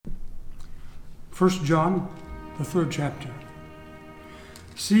1 John, the 3rd chapter.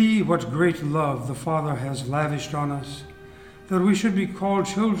 See what great love the Father has lavished on us, that we should be called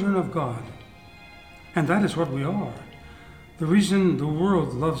children of God. And that is what we are. The reason the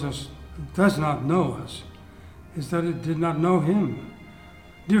world loves us, does not know us, is that it did not know Him.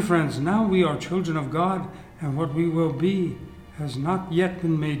 Dear friends, now we are children of God, and what we will be has not yet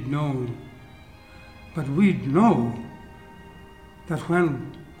been made known. But we know that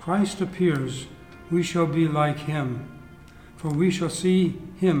when Christ appears, we shall be like Him, for we shall see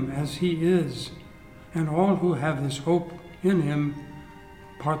Him as He is, and all who have this hope in Him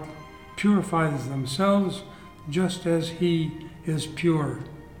purify themselves just as He is pure.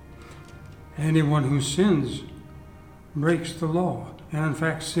 Anyone who sins breaks the law, and in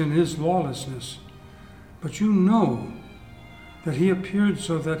fact sin is lawlessness. But you know that He appeared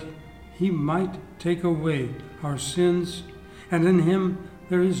so that He might take away our sins, and in Him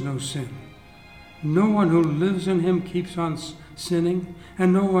there is no sin. No one who lives in Him keeps on sinning,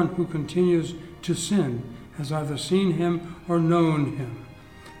 and no one who continues to sin has either seen Him or known Him.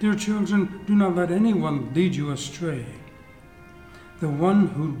 Dear children, do not let anyone lead you astray. The one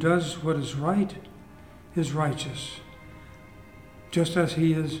who does what is right is righteous, just as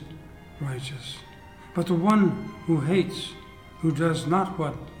He is righteous. But the one who hates, who does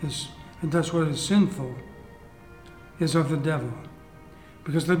what is sinful, is of the devil,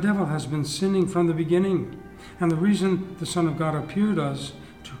 because the devil has been sinning from the beginning. And the reason the Son of God appeared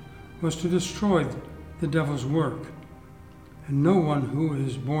was to destroy the devil's work. And no one who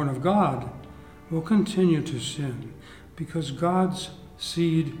is born of God will continue to sin, because God's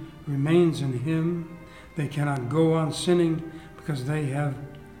seed remains in him. They cannot go on sinning because they have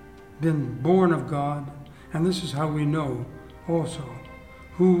been born of God. And this is how we know also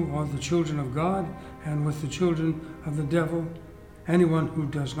who are the children of God and with the children of the devil. Anyone who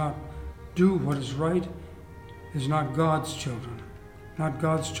does not do what is right is not God's children, not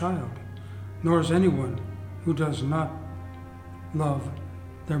God's child, nor is anyone who does not love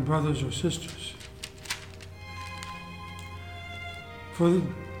their brothers or sisters. For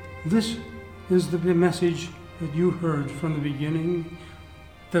this is the message that you heard from the beginning,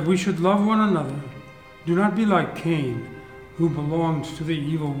 that we should love one another. Do not be like Cain, who belonged to the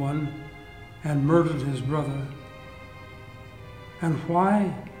evil one and murdered his brother. And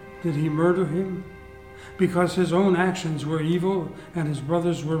why did he murder him? Because his own actions were evil and his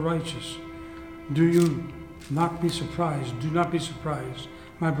brothers were righteous. Do not be surprised,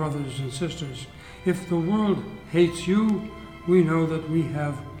 my brothers and sisters. If the world hates you, we know that we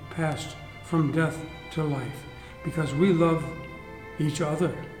have passed from death to life, because we love each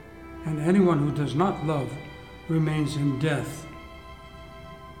other. And anyone who does not love remains in death.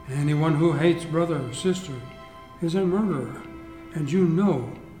 Anyone who hates brother or sister is a murderer. And you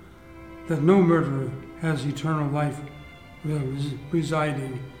know that no murderer has eternal life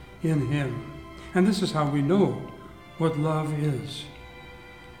residing in him. And this is how we know what love is.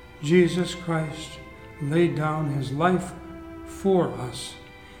 Jesus Christ laid down his life for us,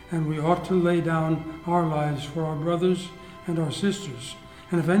 and we ought to lay down our lives for our brothers and our sisters.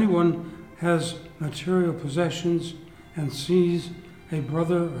 And if anyone has material possessions and sees a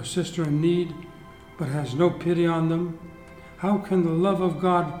brother or sister in need, but has no pity on them, how can the love of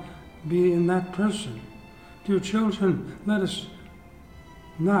God be in that person? Dear children, let us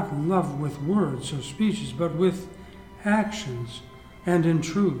not love with words or speeches, but with actions and in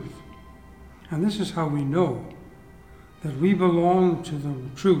truth. And this is how we know that we belong to the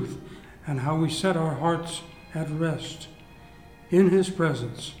truth, and how we set our hearts at rest in his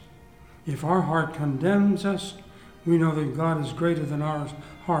presence. If our heart condemns us, we know that God is greater than our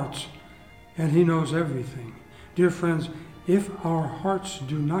hearts, and he knows everything. Dear friends, if our hearts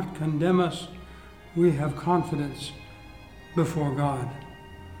do not condemn us, we have confidence before God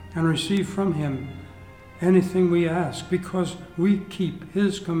and receive from him anything we ask, because we keep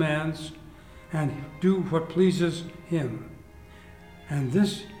his commands and do what pleases him. And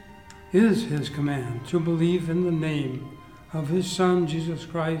this is his command, to believe in the name of his Son, Jesus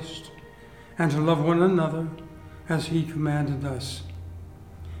Christ, and to love one another as he commanded us.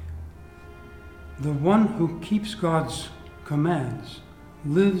 The one who keeps God's commands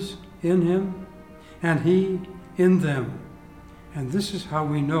lives in him, and he in them. And this is how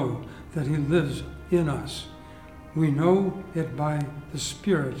we know that he lives in us. We know it by the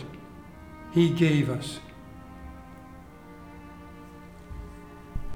Spirit he gave us.